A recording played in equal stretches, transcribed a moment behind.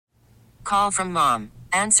Call from mom.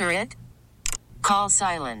 Answer it. Call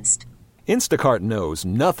silenced. Instacart knows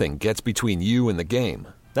nothing gets between you and the game.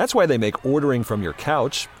 That's why they make ordering from your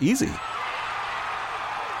couch easy.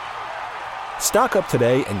 Stock up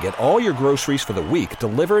today and get all your groceries for the week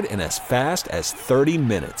delivered in as fast as 30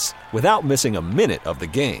 minutes without missing a minute of the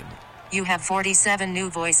game. You have 47 new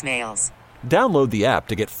voicemails. Download the app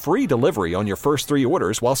to get free delivery on your first 3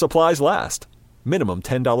 orders while supplies last. Minimum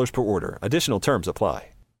 $10 per order. Additional terms apply.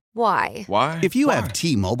 Why? If you have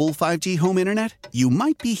T-Mobile 5G home internet, you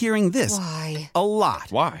might be hearing this Why? a lot.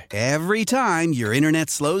 Why? Every time your internet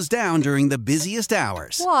slows down during the busiest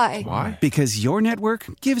hours. Why? Because your network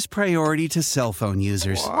gives priority to cell phone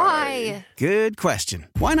users. Why? Good question.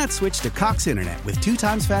 Why not switch to Cox Internet with 2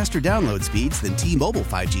 times faster download speeds than T-Mobile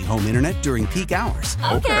 5G home internet during peak hours?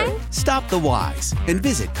 Okay. Stop the whys and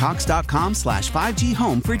visit cox.com/5G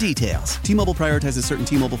home for details. T-Mobile prioritizes certain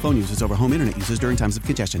T-Mobile phone users over home internet users during times of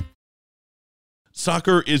congestion.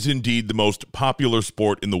 Soccer is indeed the most popular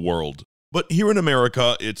sport in the world, but here in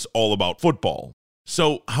America, it's all about football.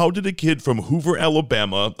 So how did a kid from Hoover,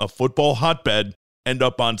 Alabama, a football hotbed, end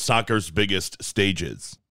up on soccer's biggest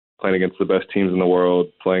stages? Playing against the best teams in the world,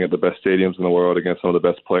 playing at the best stadiums in the world, against some of the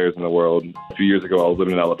best players in the world. A few years ago, I was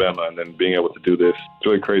living in Alabama, and then being able to do this, it's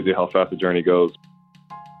really crazy how fast the journey goes.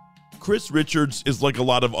 Chris Richards is like a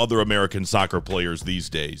lot of other American soccer players these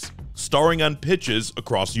days, starring on pitches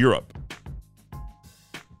across Europe.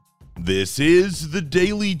 This is the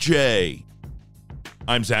Daily J.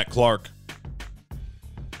 I'm Zach Clark.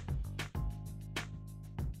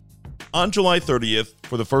 On July 30th,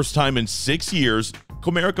 for the first time in 6 years,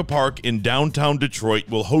 Comerica Park in downtown Detroit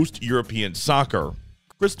will host European soccer.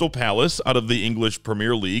 Crystal Palace, out of the English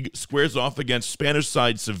Premier League, squares off against Spanish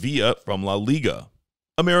side Sevilla from La Liga.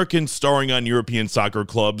 Americans starring on European soccer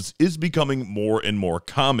clubs is becoming more and more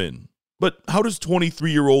common. But how does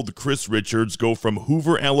 23-year-old Chris Richards go from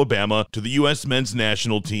Hoover, Alabama to the U.S. men's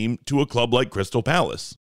national team to a club like Crystal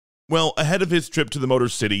Palace? Well, ahead of his trip to the Motor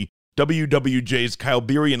City, WWJ's Kyle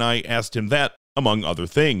Beery and I asked him that, among other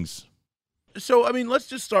things. So, let's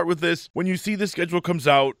just start with this. When you see the schedule comes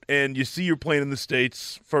out and you see you're playing in the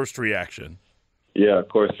States, first reaction? Yeah, of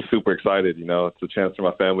course, super excited. It's a chance for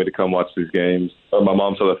my family to come watch these games. My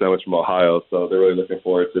mom's still a family from Ohio, so they're really looking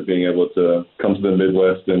forward to being able to come to the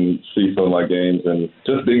Midwest and see some of my games. And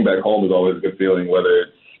just being back home is always a good feeling, whether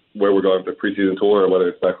it's where we're going for the preseason tour or whether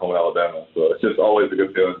it's back home in Alabama. So it's just always a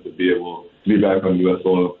good feeling to be able to be back on U.S.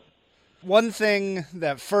 soil. One thing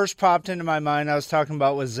that first popped into my mind, I was talking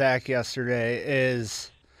about with Zach yesterday,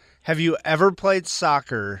 is have you ever played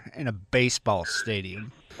soccer in a baseball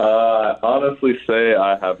stadium? Honestly say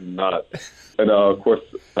I have not. And of course,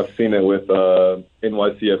 I've seen it with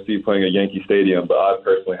NYCFC playing at Yankee Stadium, but I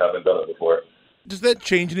personally haven't done it before. Does that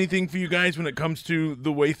change anything for you guys when it comes to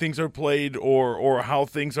the way things are played or how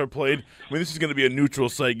things are played? This is going to be a neutral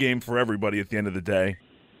site game for everybody at the end of the day.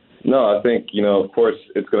 No, I think, of course,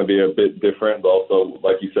 it's going to be a bit different, but also,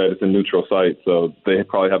 like you said, it's a neutral site, so they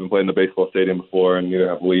probably haven't played in a baseball stadium before, and neither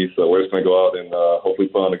have we, so we're just going to go out and hopefully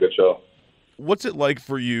put on a good show. What's it like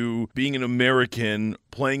for you being an American,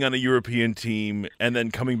 playing on a European team, and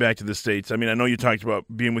then coming back to the States? I know you talked about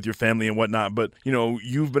being with your family and whatnot, but,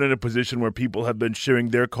 you've been in a position where people have been sharing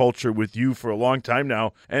their culture with you for a long time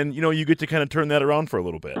now, and, you get to kind of turn that around for a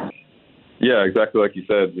little bit. Yeah, exactly like you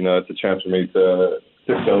said. It's a chance for me to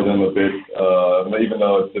show them a bit, even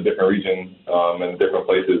though it's a different region and different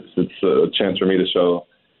places, it's a chance for me to show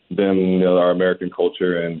them, our American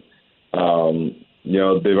culture. And,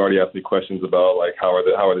 they've already asked me questions about, like, how are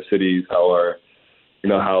the cities, how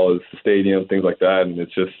is the stadium, things like that. And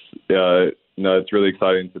it's just, it's really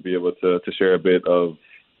exciting to be able to share a bit of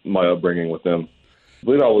my upbringing with them. I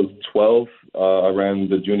believe I was 12. I ran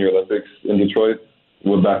the Junior Olympics in Detroit.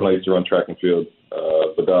 Back when I used to run track and field.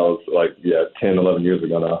 But that was 10, 11 years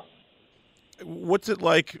ago now. What's it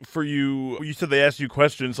like for you? You said they asked you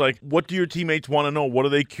questions. Like, what do your teammates want to know? What are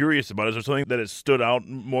they curious about? Is there something that has stood out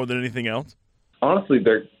more than anything else? Honestly,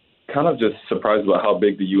 they're kind of just surprised about how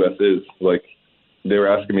big the U.S. is. Like, they were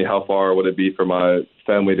asking me how far would it be for my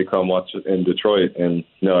family to come watch in Detroit. And,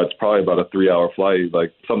 it's probably about a 3-hour flight,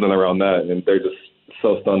 like something around that. And they're just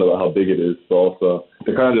so stunned about how big it is. But also,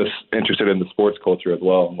 they're kind of just interested in the sports culture as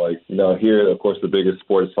well. Like, here, of course, the biggest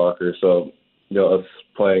sport is soccer. So, us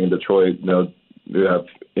playing in Detroit, you have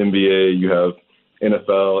NBA, you have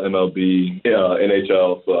NFL, MLB,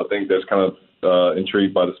 NHL. So I think they're kind of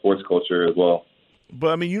intrigued by the sports culture as well.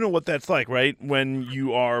 But, I mean, you know what that's like, right? When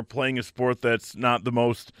you are playing a sport that's not the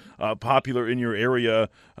most popular in your area.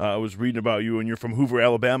 I was reading about you, and you're from Hoover,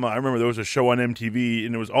 Alabama. I remember there was a show on MTV,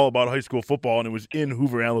 and it was all about high school football, and it was in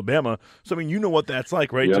Hoover, Alabama. So, I mean, you know what that's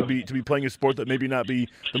like, right? Yeah. To be playing a sport that maybe not be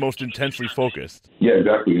the most intensely focused. Yeah,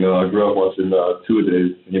 exactly. I grew up watching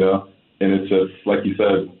two-a-days, and it's just, like you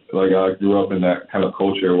said, like I grew up in that kind of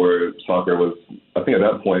culture where soccer was, I think at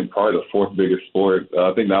that point, probably the fourth biggest sport.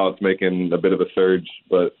 I think now it's making a bit of a surge,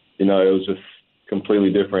 but, it was just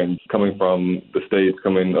completely different coming from the States,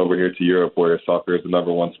 coming over here to Europe where soccer is the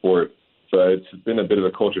number one sport. So it's been a bit of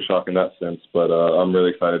a culture shock in that sense, but I'm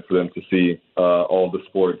really excited for them to see all the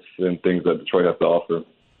sports and things that Detroit has to offer.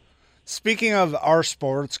 Speaking of our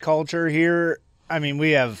sports culture here, I mean,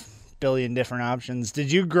 we have a billion different options.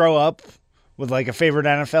 Did you grow up with like a favorite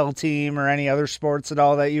NFL team or any other sports at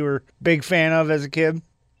all that you were a big fan of as a kid?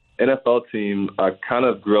 NFL team, I kind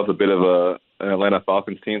of grew up a bit of an Atlanta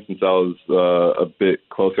Falcons team since I was a bit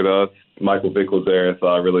closer to us. Michael Vick was there, so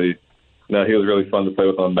he was really fun to play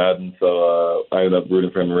with on Madden, so I ended up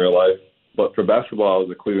rooting for him in real life. But for basketball, I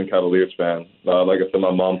was a Cleveland Cavaliers fan. Like I said,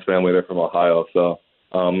 my mom's family, they're from Ohio, so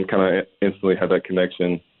kind of instantly had that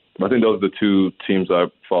connection. I think those are the two teams I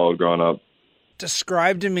followed growing up.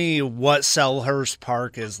 Describe to me what Selhurst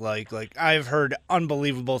Park is like. Like, I've heard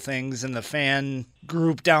unbelievable things in the fan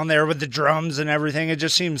group down there with the drums and everything. It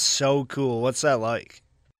just seems so cool. What's that like?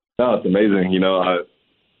 No, it's amazing. I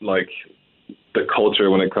like the culture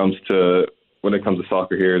when it comes to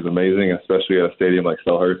soccer here is amazing, especially at a stadium like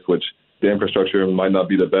Selhurst, which the infrastructure might not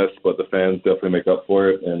be the best, but the fans definitely make up for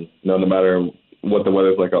it. And no matter what the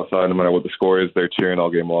weather's like outside, no matter what the score is, they're cheering all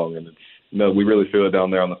game long, and it's we really feel it down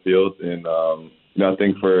there on the field. And I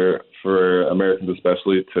think for Americans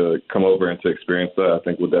especially to come over and to experience that, I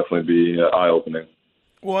think would definitely be eye-opening.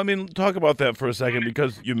 Well, I mean, talk about that for a second,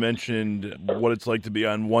 because you mentioned what it's like to be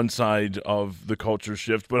on one side of the culture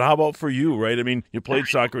shift. But how about for you, right? I mean, you played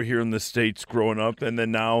soccer here in the States growing up, and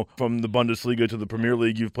then now from the Bundesliga to the Premier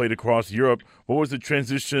League, you've played across Europe. What was the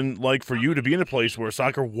transition like for you to be in a place where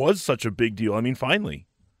soccer was such a big deal? I mean, finally.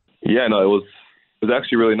 Yeah, no, it was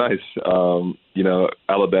actually really nice.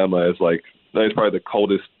 Alabama is probably the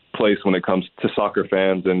coldest place when it comes to soccer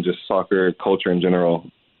fans and just soccer culture in general.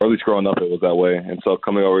 Or at least growing up, it was that way. And so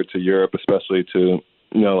coming over to Europe, especially to,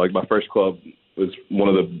 my first club was one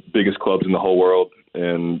of the biggest clubs in the whole world.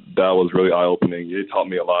 And that was really eye-opening. It taught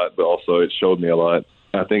me a lot, but also it showed me a lot.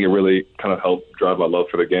 I think it really kind of helped drive my love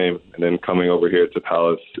for the game. And then coming over here to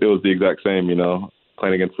Palace, it was the exact same,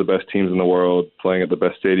 playing against the best teams in the world, playing at the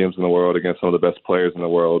best stadiums in the world, against some of the best players in the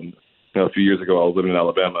world. A few years ago, I was living in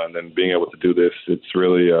Alabama, and then being able to do this, it's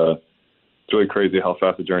really crazy how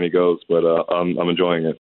fast the journey goes, but I'm enjoying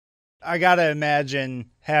it. I got to imagine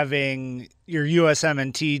having your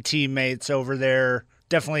USM&T teammates over there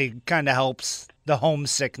definitely kind of helps the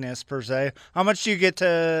homesickness, per se. How much do you get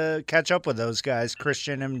to catch up with those guys,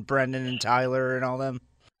 Christian and Brendan and Tyler and all them?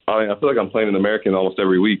 I feel like I'm playing an American almost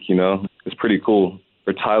every week, It's pretty cool.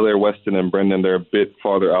 For Tyler, Weston, and Brendan, they're a bit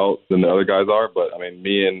farther out than the other guys are, but,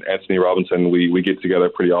 me and Anthony Robinson, we get together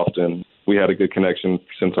pretty often. We had a good connection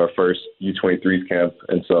since our first U23s camp,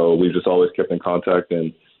 and so we've just always kept in contact,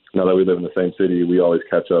 and now that we live in the same city, we always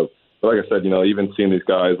catch up. But like I said, even seeing these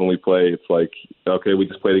guys when we play, it's like, okay, we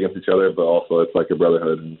just played against each other, but also it's like a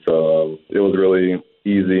brotherhood. And so it was really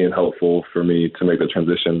easy and helpful for me to make the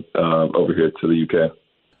transition over here to the UK.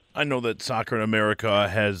 I know that soccer in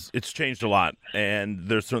America it's changed a lot, and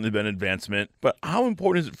there's certainly been advancement. But how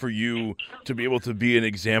important is it for you to be able to be an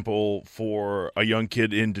example for a young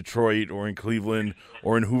kid in Detroit or in Cleveland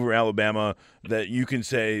or in Hoover, Alabama, that you can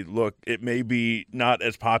say, look, it may be not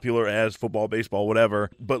as popular as football, baseball, whatever,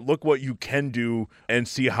 but look what you can do and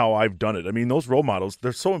see how I've done it. I mean, those role models,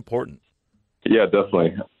 they're so important. Yeah,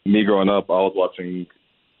 definitely. Me growing up, I was watching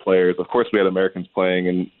players. Of course, we had Americans playing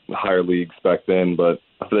in higher leagues back then, but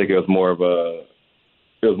I feel like it was more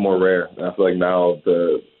rare. And I feel like now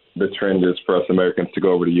the trend is for us Americans to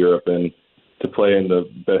go over to Europe and to play in the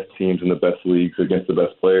best teams in the best leagues against the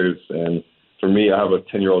best players. And for me, I have a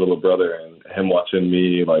 10-year-old little brother, and him watching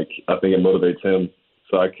me, I think it motivates him.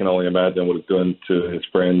 So I can only imagine what it's doing to his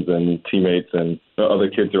friends and teammates and other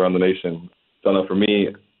kids around the nation. So for me,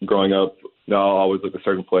 growing up, I always look at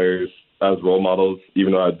certain players as role models,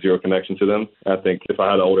 even though I had zero connection to them. I think if I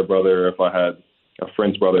had an older brother, or if I had a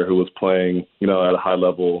friend's brother who was playing, at a high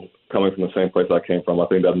level, coming from the same place I came from, I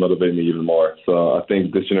think that motivated me even more. So I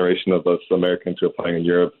think this generation of us Americans who are playing in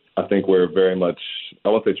Europe, I think we're very much, I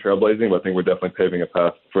won't say trailblazing, but I think we're definitely paving a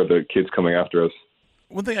path for the kids coming after us.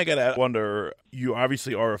 One thing I got to wonder, you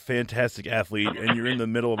obviously are a fantastic athlete, and you're in the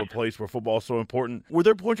middle of a place where football is so important. Were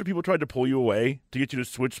there points where people tried to pull you away to get you to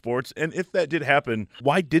switch sports? And if that did happen,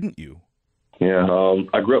 why didn't you? Yeah,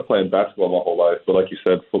 I grew up playing basketball my whole life, but like you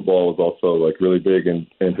said, football was also like really big in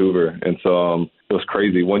Hoover, and so it was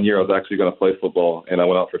crazy. One year I was actually going to play football, and I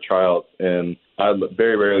went out for tryouts, and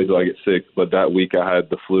very rarely do I get sick, but that week I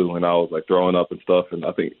had the flu, and I was like throwing up and stuff, and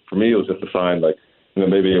I think for me it was just a sign, like, you know,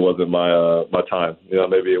 maybe it wasn't my time, you know,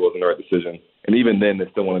 maybe it wasn't the right decision. And even then, they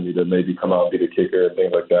still wanted me to maybe come out and be the kicker and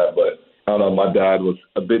things like that, but I don't know, my dad was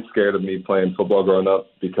a bit scared of me playing football growing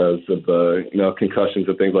up because of the, you know, concussions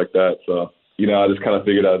and things like that, so. You know, I just kind of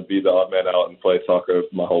figured I'd be the odd man out and play soccer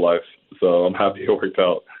my whole life. So I'm happy it worked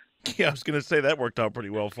out. Yeah, I was going to say that worked out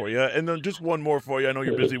pretty well for you. And then just one more for you. I know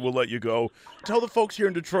you're busy. We'll let you go. Tell the folks here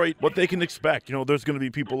in Detroit what they can expect. You know, there's going to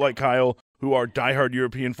be people like Kyle who are diehard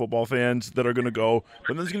European football fans that are going to go.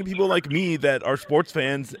 But there's going to be people like me that are sports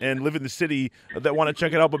fans and live in the city that want to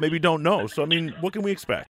check it out but maybe don't know. So, I mean, what can we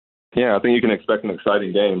expect? Yeah, I think you can expect an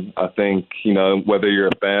exciting game. I think, you know, whether you're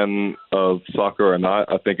a fan of soccer or not,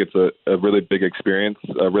 I think it's a really big experience,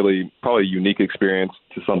 a really probably unique experience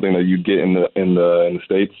to something that you get in the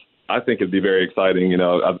States. I think it'd be very exciting. You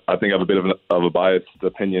know, I think I have a bit of a biased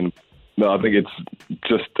opinion. No, I think it's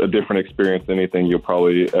just a different experience than anything you'll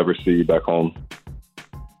probably ever see back home.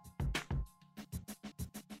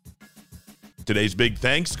 Today's big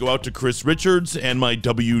thanks go out to Chris Richards and my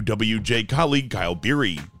WWJ colleague, Kyle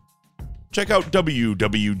Beery. Check out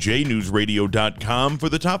WWJNewsRadio.com for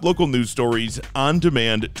the top local news stories on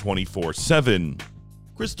demand 24/7.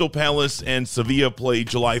 Crystal Palace and Sevilla play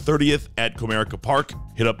July 30th at Comerica Park.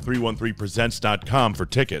 Hit up 313presents.com for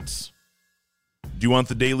tickets. Do you want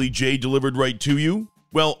the Daily J delivered right to you?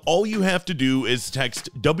 Well, all you have to do is text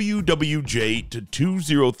WWJ to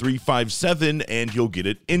 20357 and you'll get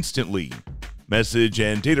it instantly. Message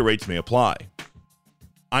and data rates may apply.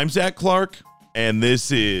 I'm Zach Clark, and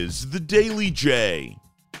this is the Daily J.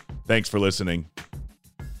 Thanks for listening.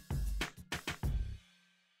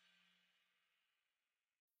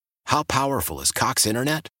 How powerful is Cox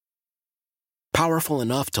Internet? Powerful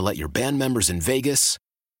enough to let your band members in Vegas,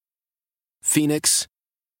 Phoenix,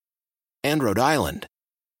 and Rhode Island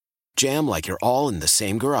jam like you're all in the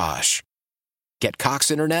same garage. Get Cox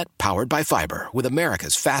Internet powered by fiber with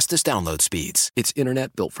America's fastest download speeds. It's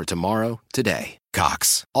internet built for tomorrow, today.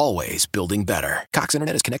 Cox, always building better. Cox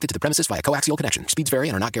Internet is connected to the premises via coaxial connection. Speeds vary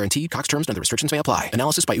and are not guaranteed. Cox terms and other restrictions may apply.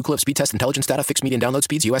 Analysis by Ookla Speed Test Intelligence Data. Fixed median download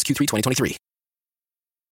speeds. US Q3 2023.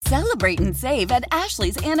 Celebrate and save at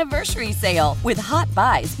Ashley's Anniversary Sale. With Hot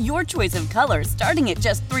Buys, your choice of colors starting at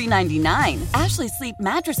just $3.99. Ashley Sleep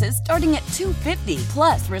mattresses starting at $2.50.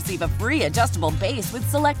 Plus, receive a free adjustable base with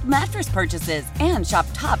select mattress purchases. And shop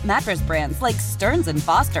top mattress brands like Stearns &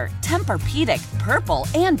 Foster, Tempur-Pedic, Purple,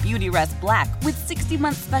 and Beautyrest Black with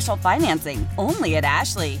 60-month special financing. Only at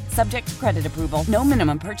Ashley. Subject to credit approval. No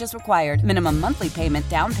minimum purchase required. Minimum monthly payment,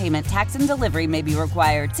 down payment, tax, and delivery may be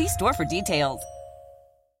required. See store for details.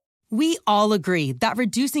 We all agree that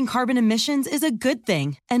reducing carbon emissions is a good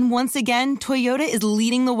thing. And once again, Toyota is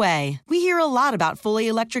leading the way. We hear a lot about fully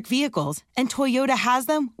electric vehicles, and Toyota has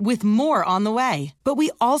them with more on the way. But we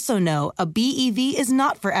also know a BEV is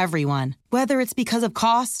not for everyone. Whether it's because of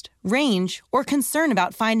cost, range, or concern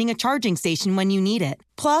about finding a charging station when you need it.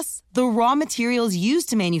 Plus, the raw materials used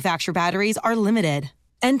to manufacture batteries are limited.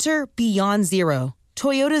 Enter Beyond Zero,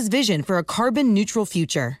 Toyota's vision for a carbon-neutral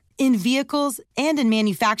future. In vehicles and in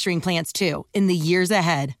manufacturing plants, too, in the years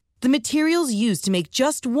ahead. The materials used to make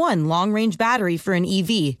just one long-range battery for an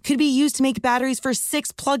EV could be used to make batteries for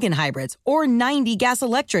 6 plug-in hybrids or 90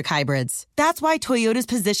 gas-electric hybrids. That's why Toyota's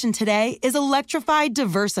position today is electrified,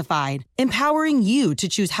 diversified, empowering you to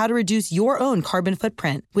choose how to reduce your own carbon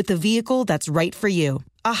footprint with the vehicle that's right for you.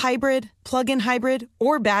 A hybrid, plug-in hybrid,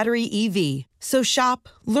 or battery EV. So shop,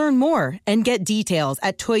 learn more, and get details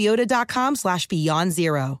at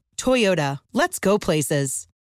toyota.com/beyondzero. Toyota, let's go places.